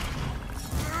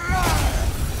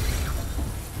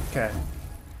 Okay.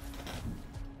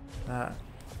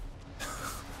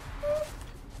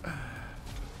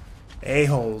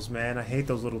 A-holes, man. I hate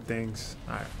those little things.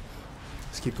 Alright.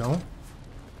 Let's keep going.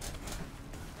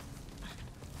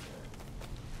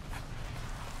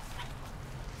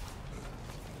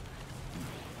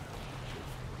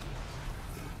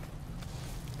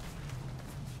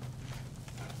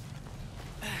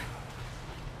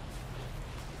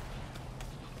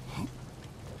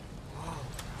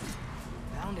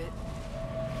 Found it.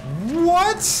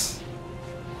 What?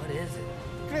 What is it?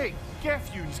 Great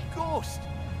Gefyun's ghost.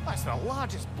 That's the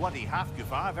largest bloody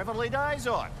hafgufa I've ever laid eyes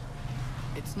on.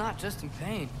 It's not just in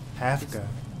pain. Hafka.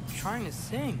 It's trying to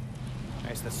sing.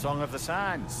 It's the Song of the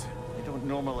Sands. They don't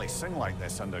normally sing like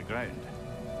this underground.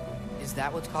 Is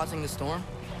that what's causing the storm?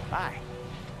 Aye.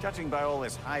 Judging by all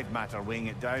this hive matter weighing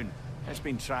it down, it's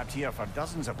been trapped here for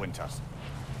dozens of winters.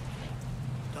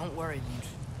 Don't worry, Leech.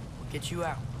 We'll get you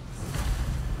out.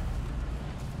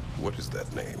 What is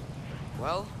that name?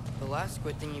 Well, the last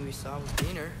squid thingy we saw was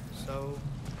Diener, so...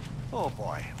 Oh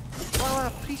boy. Well, I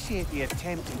appreciate the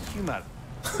attempt at humor.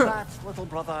 That, little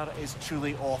brother, is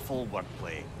truly awful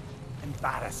wordplay.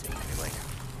 Embarrassing, really.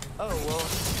 Oh, well,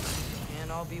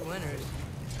 can't all be winners.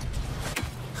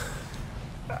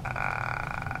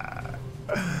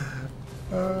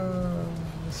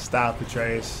 Stop,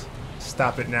 Atreus.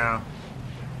 Stop it now.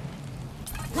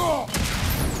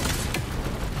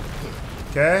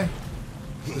 Okay.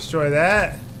 Destroy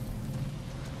that.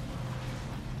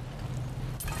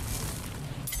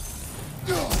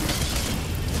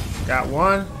 Got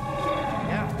one.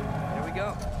 Yeah, there we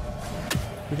go.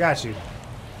 We got you.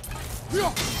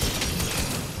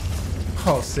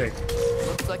 Oh, sick.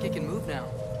 Looks like it can move now.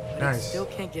 But Nice. it still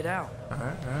can't get out.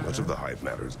 Much of the hive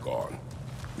matter is gone.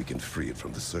 We can free it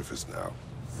from the surface now.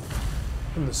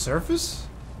 From the surface?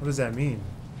 What does that mean?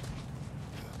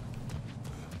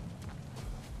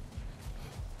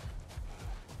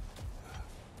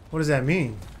 What does that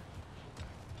mean?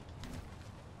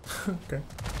 Okay.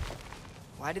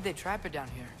 Why did they trap it down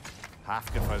here?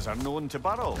 Hafgufas are known to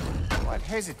burrow, so I'd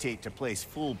hesitate to place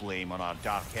full blame on our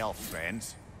dark elf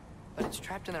friends. But it's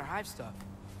trapped in their hive stuff.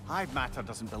 Hive matter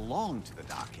doesn't belong to the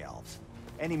dark elves,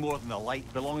 any more than the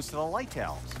light belongs to the light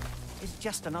elves. It's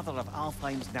just another of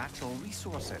Alfheim's natural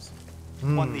resources.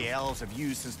 One the elves have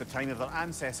used since the time of their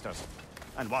ancestors.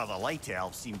 And while the light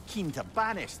elves seem keen to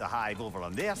banish the hive over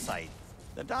on their side,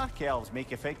 the dark elves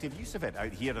make effective use of it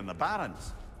out here in the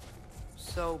barrens.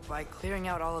 So, by clearing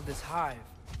out all of this hive,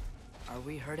 are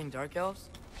we hurting Dark Elves?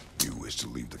 You wish to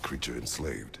leave the creature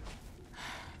enslaved?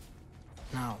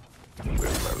 No. Then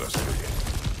let us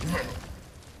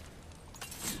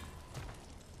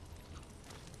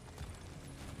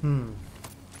begin.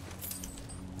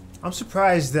 I'm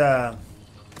surprised, I'm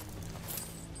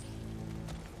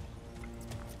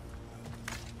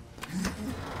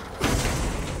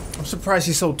surprised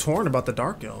he's so torn about the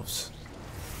Dark Elves.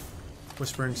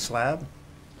 Whispering slab?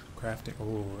 Crafting.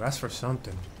 Oh, that's for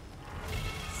something.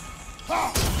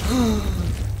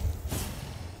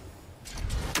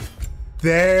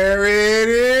 There it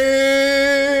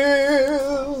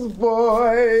is,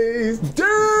 boys.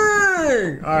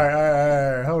 Dang!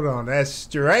 Alright. Hold on. That's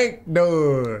strength,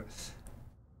 dude.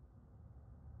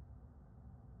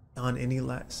 On any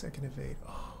last second evade.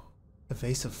 Oh,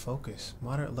 evasive focus.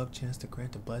 Moderate luck chance to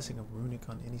grant a blessing of runic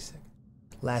on any second.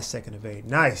 Last second evade.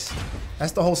 Nice.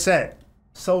 That's the whole set.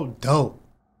 So dope.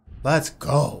 Let's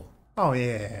go. Oh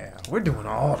yeah. We're doing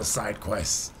all the side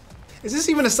quests. Is this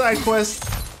even a side quest?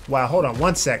 Wow, hold on.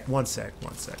 One sec. Not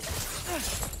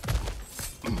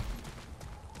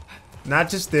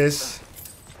just this.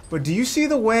 But do you see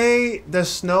the way the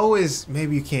snow is?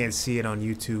 Maybe you can't see it on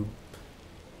YouTube.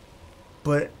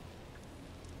 But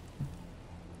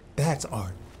that's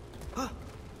art.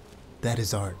 That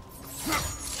is art.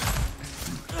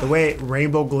 The way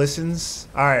rainbow glistens.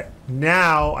 Alright,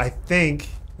 now I think...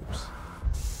 Oops.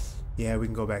 Yeah, we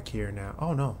can go back here now.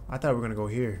 Oh no, I thought we were gonna go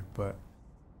here, but...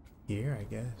 Here, I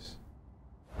guess.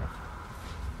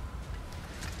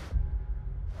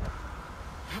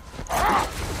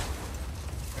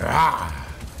 Ah.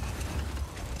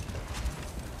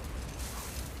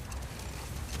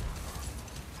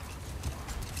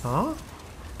 Huh?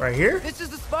 Right here? This is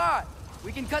the spot!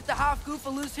 We can cut the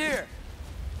hafgufa loose here.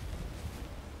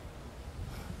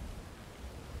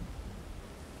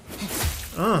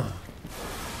 Oh.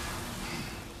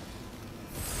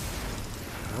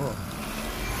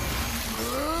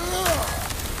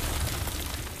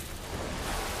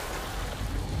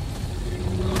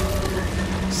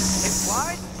 It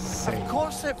flies? Of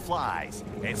course it flies.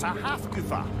 It's a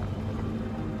hafgufa.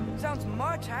 Sounds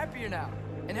much happier now.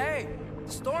 And hey,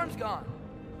 the storm's gone.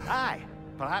 Aye,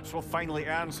 perhaps we'll finally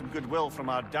earn some goodwill from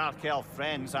our dark elf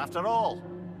friends after all.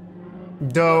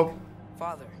 Dope.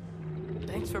 Father,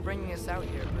 thanks for bringing us out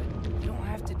here, but you don't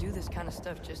have to do this kind of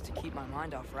stuff just to keep my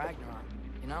mind off Ragnarok,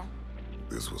 you know?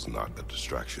 This was not a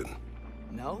distraction.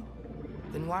 No?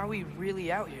 Then why are we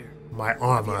really out here? My Have you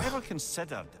armor. ever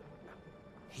considered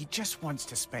he just wants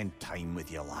to spend time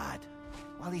with you, lad,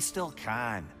 while he still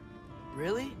can?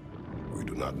 Really? We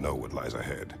do not know what lies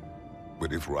ahead.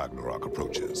 But if Ragnarok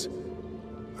approaches,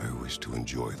 I wish to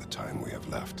enjoy the time we have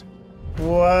left.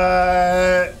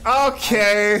 What?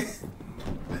 Okay.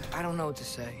 I don't know what to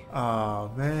say. Oh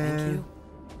man. Thank you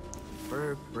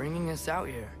for bringing us out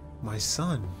here. My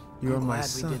son. You are I'm my glad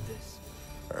son. we did this.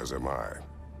 As am I.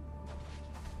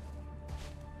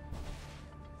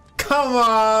 Come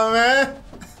on, man.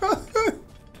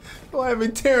 Why have me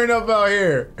tearing up out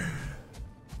here?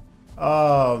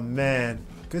 Oh man.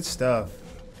 Good stuff.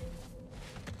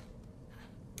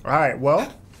 Alright,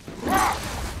 well.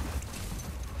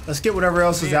 Let's get whatever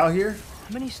else is out here.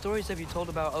 How many stories have you told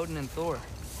about Odin and Thor?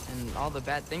 And all the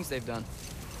bad things they've done?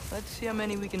 Let's see how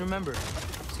many we can remember.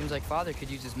 Seems like Father could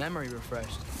use his memory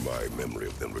refreshed. My memory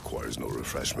of them requires no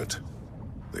refreshment.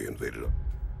 They invaded us.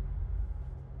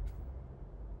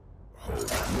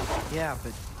 Yeah,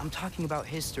 but I'm talking about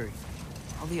history.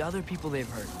 All the other people they've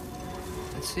hurt.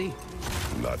 Let's see.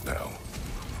 Not now.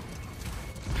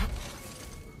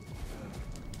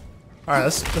 Alright,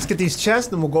 let's get these chests,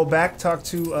 then we'll go back, talk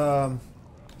to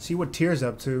see what Tyr's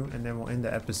up to, and then we'll end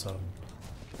the episode.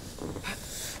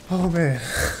 Oh man.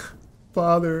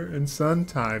 Father and son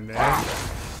time, man.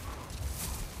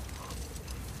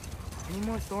 Any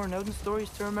more Thor and Odin stories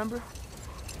to remember?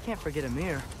 I can't forget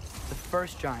Ymir, the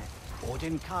first giant.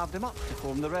 Odin carved him up to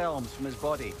form the realms from his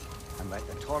body, and let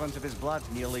the torrent of his blood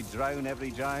nearly drown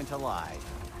every giant alive.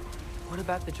 What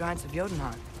about the giants of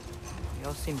Jotunheim? They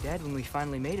all seemed dead when we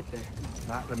finally made it there.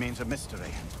 That remains a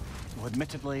mystery. Though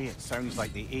admittedly, it sounds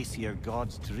like the Aesir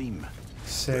god's dream.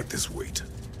 Sick. Let this wait.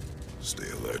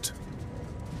 Stay alert.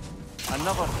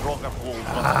 Another frog of old.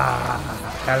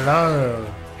 Hello.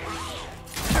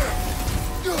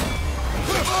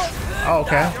 Oh,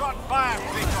 okay. You're on fire,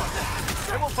 Kratos.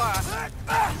 Double fire.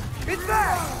 It's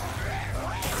back!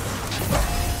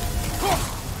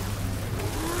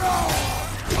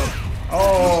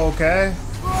 Oh, okay.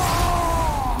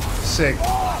 Sick.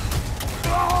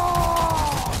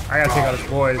 I gotta take out his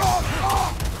boys.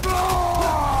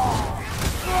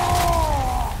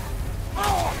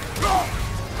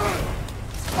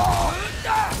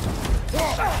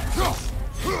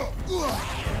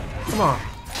 Come on.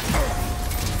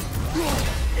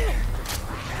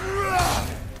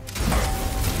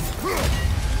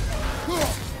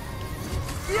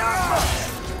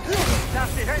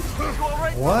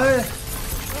 What?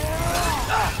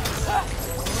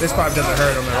 This probably doesn't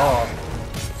hurt him at all.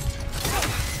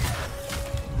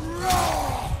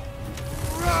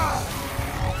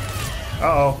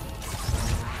 Uh-oh.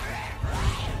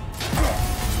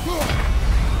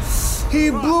 He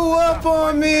blew up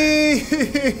on me!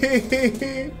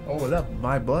 Oh, was that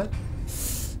my blood?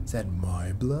 Is that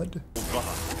my blood?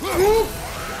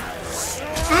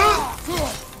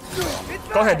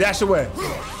 Go ahead, dash away.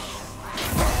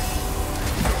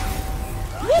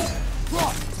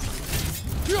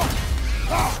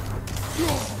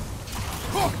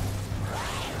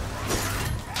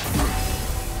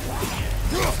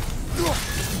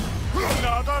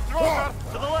 Another droger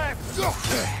to the left.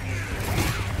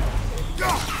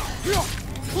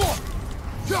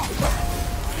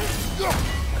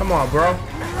 Come on, bro.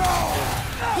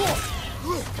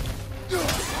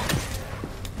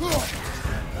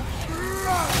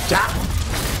 Ja.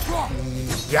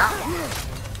 Ja.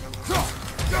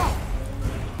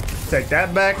 Take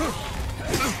that back.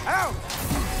 Ow!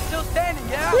 Still standing,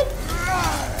 yeah?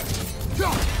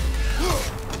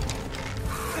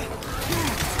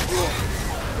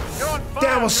 You're on fire.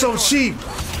 That was so cheap.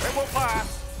 Double fire.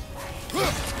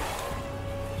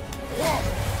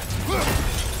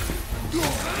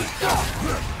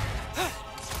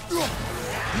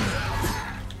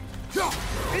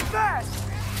 It's back!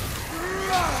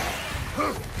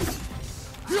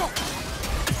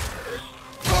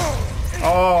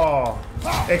 Oh,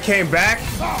 it came back?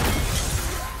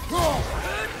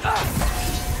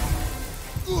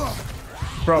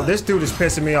 Bro, this dude is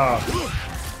pissing me off.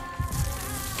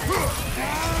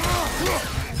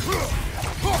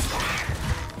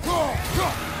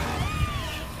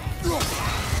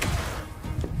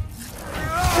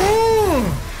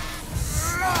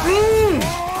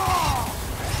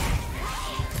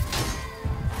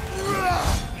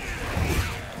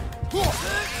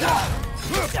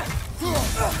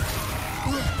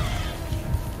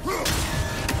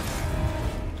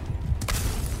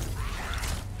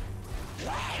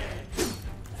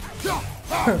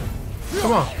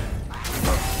 Come on.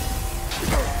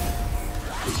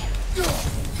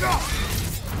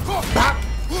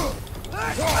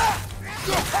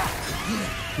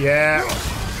 Yeah.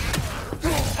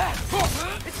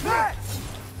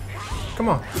 Come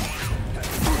on.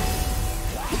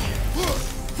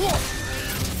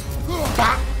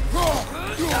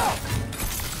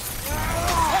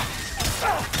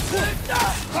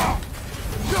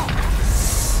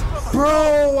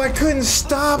 Bro, I couldn't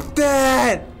stop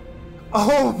that.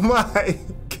 Oh my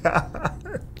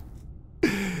god.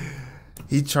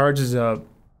 He charges up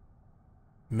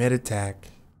mid-attack.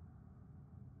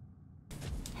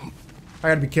 I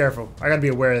gotta be careful. I gotta be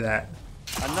aware of that.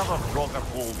 Another rocker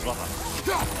hole, brother.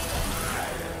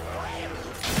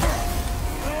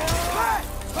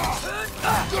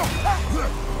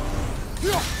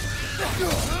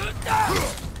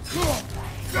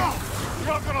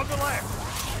 Rocker on the left.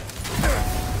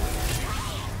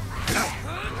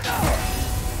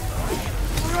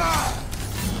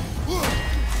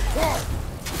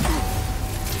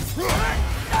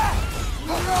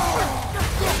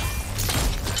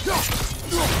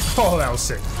 Oh, that was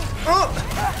sick. Oh.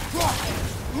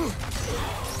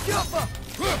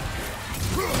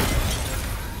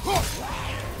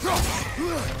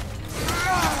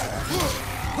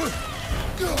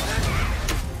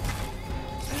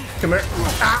 Come here.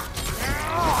 Ah.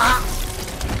 Ah.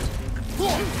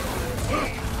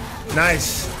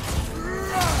 Nice.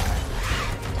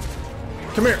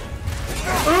 Come here.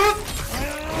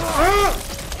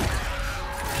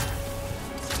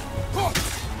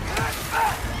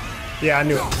 Yeah, I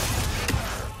knew it.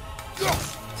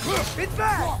 It's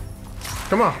back.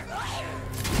 Come on.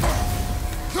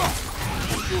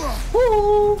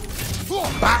 Woo!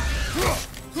 Bop.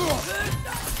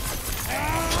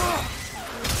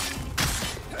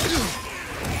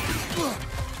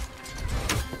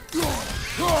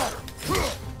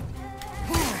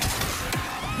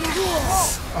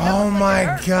 Oh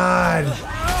my god.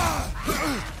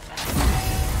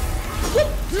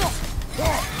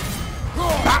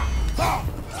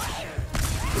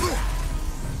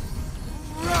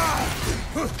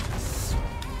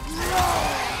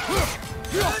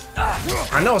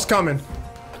 I know it's coming.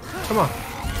 Come on.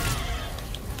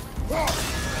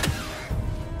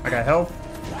 I got help.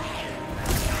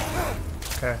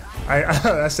 Okay.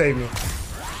 That saved me.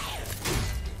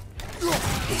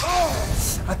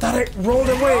 I thought I rolled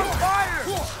away.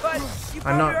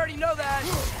 I know. Already know that.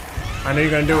 I know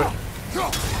you're gonna do it.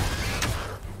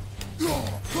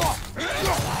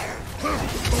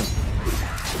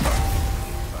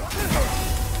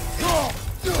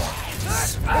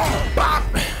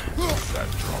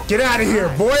 Get out of here,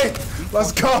 boy!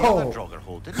 Let's go!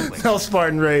 No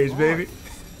Spartan rage, baby.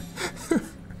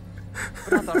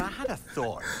 Brother, I had a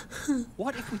thought.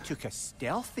 What if we took a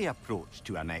stealthy approach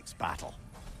to our next battle?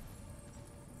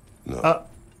 No.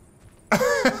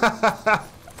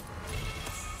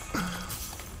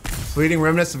 Fleeting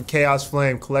remnants of Chaos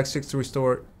Flame. Collect 6 to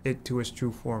restore it to its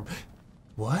true form.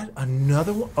 What?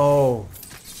 Another one? Oh.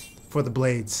 For the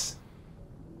blades.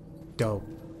 Dope.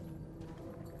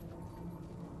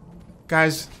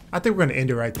 Guys, I think we're gonna end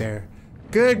it right there.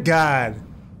 Good God.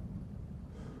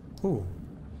 Ooh.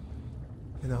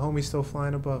 And the homie's still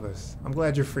flying above us. I'm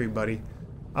glad you're free, buddy.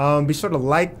 Be sure to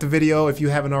like the video if you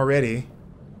haven't already.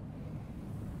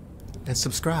 And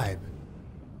subscribe.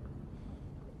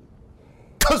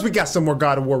 Because we got some more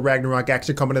God of War Ragnarok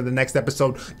action coming in the next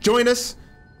episode. Join us.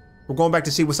 We're going back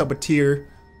to see what's up with Tyr.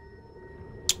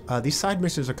 These side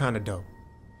missions are kind of dope.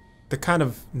 They're kind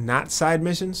of not side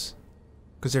missions,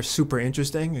 because they're super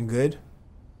interesting and good.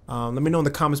 Let me know in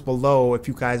the comments below if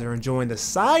you guys are enjoying the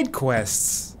side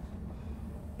quests.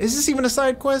 Is this even a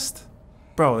side quest?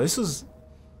 Bro, this is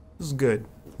good.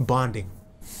 Bonding.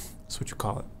 That's what you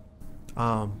call it.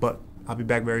 But I'll be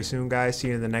back very soon, guys. See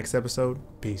you in the next episode.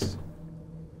 Peace.